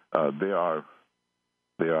there are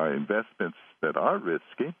investments that are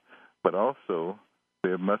risky, but also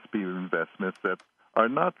there must be investments that are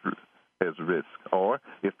not as risk. Or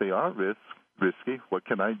if they are risky, what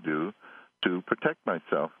can I do to protect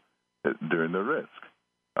myself during the risk?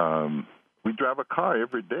 We drive a car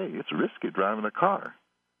every day. It's risky driving a car.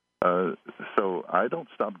 So I don't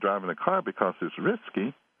stop driving a car because it's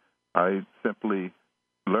risky. I simply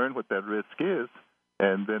learn what that risk is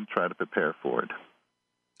and then try to prepare for it.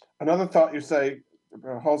 Another thought you say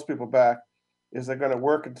holds people back is they're going to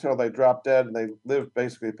work until they drop dead and they live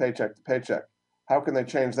basically paycheck to paycheck. How can they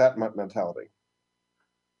change that mentality?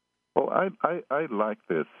 Well, I like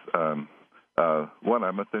this. One,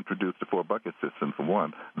 I must introduce the four-bucket system for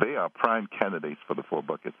one. They are prime candidates for the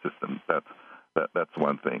four-bucket system. That's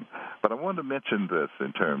one thing. But I want to mention this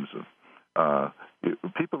in terms of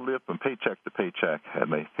people live from paycheck to paycheck, and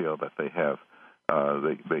they feel that they have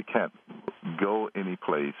they can't go any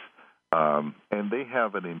place, and they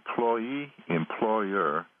have an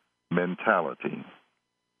employee-employer mentality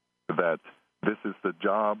that this is the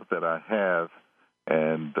job that I have,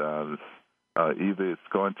 and either it's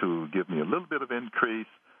going to give me a little bit of increase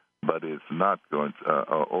but it's not going to,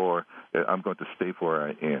 or I'm going to stay where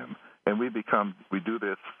I am. And we do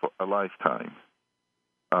this for a lifetime.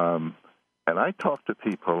 And I talk to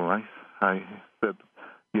people, I said,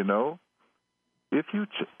 if you,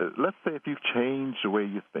 let's say if you've changed the way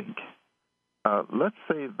you think, let's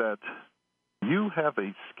say that you have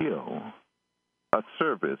a skill, a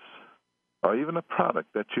service, or even a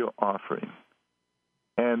product that you're offering,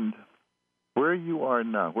 and where you are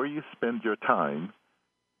now, where you spend your time,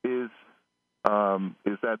 is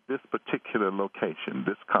at this particular location,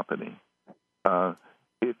 this company.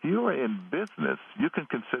 If you are in business, you can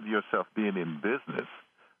consider yourself being in business,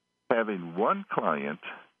 having one client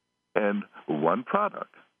and one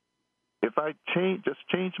product. If I just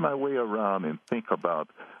change my way around and think about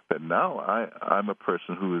that now I'm a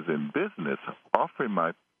person who is in business offering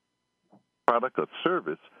my product or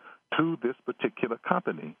service to this particular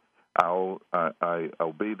company, I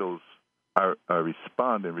obey those, I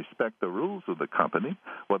respond and respect the rules of the company.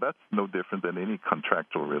 Well, that's no different than any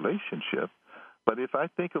contractual relationship. But if I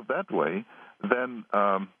think of that way, then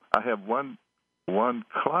I have one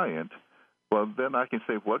client. Well, then I can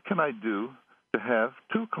say, what can I do to have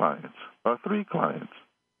 2 clients or 3 clients?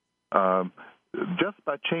 Just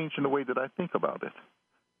by changing the way that I think about it.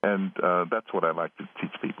 And that's what I like to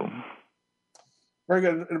teach people. Very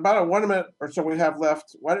good. In about 1 minute or so we have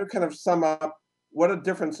left, why don't you kind of sum up what a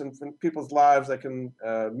difference in people's lives they can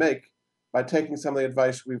make by taking some of the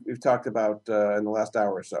advice we've talked about in the last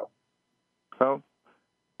hour or so? Well,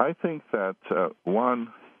 I think that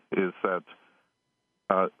one is that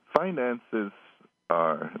finances,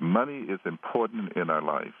 money is important in our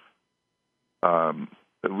life.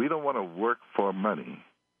 We don't want to work for money,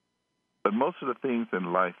 but most of the things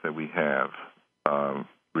in life that we have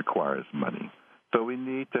requires money. So we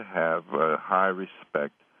need to have a high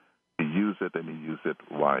respect to use it and to use it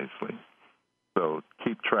wisely. So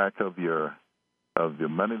keep track of your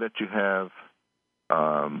money that you have.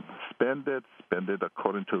 Spend it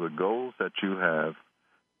according to the goals that you have.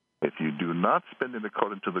 If you do not spend it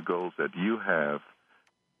according to the goals that you have,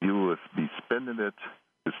 you will be spending it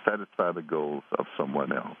to satisfy the goals of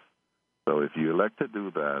someone else. So if you elect to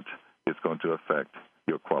do that, it's going to affect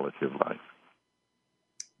your quality of life.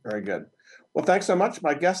 Very good. Well, thanks so much.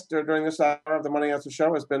 My guest during this hour of the Money Answer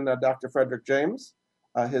Show has been Dr. Frederick James.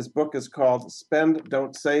 His book is called Spend,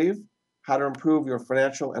 Don't Save, How to Improve Your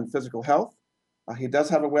Financial and Physical Health. He does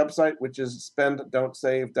have a website, which is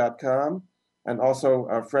spendDon'tSave.com, and also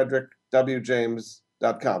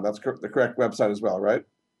FrederickWJames.com. That's the correct website as well, right?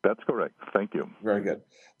 That's correct. Thank you. Very good.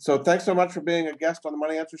 So thanks so much for being a guest on the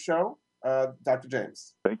Money Answer Show, Dr.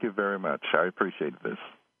 James. Thank you very much. I appreciate this.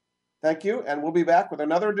 Thank you, and we'll be back with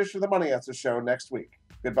another edition of the Money Answer Show next week.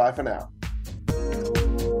 Goodbye for now.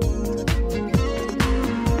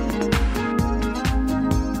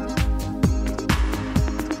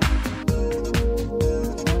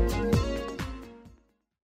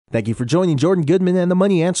 Thank you for joining Jordan Goodman and the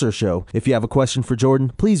Money Answer Show. If you have a question for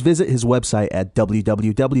Jordan, please visit his website at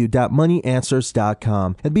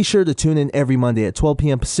www.moneyanswers.com. And be sure to tune in every Monday at 12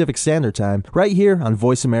 p.m. Pacific Standard Time right here on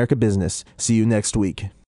Voice America Business. See you next week.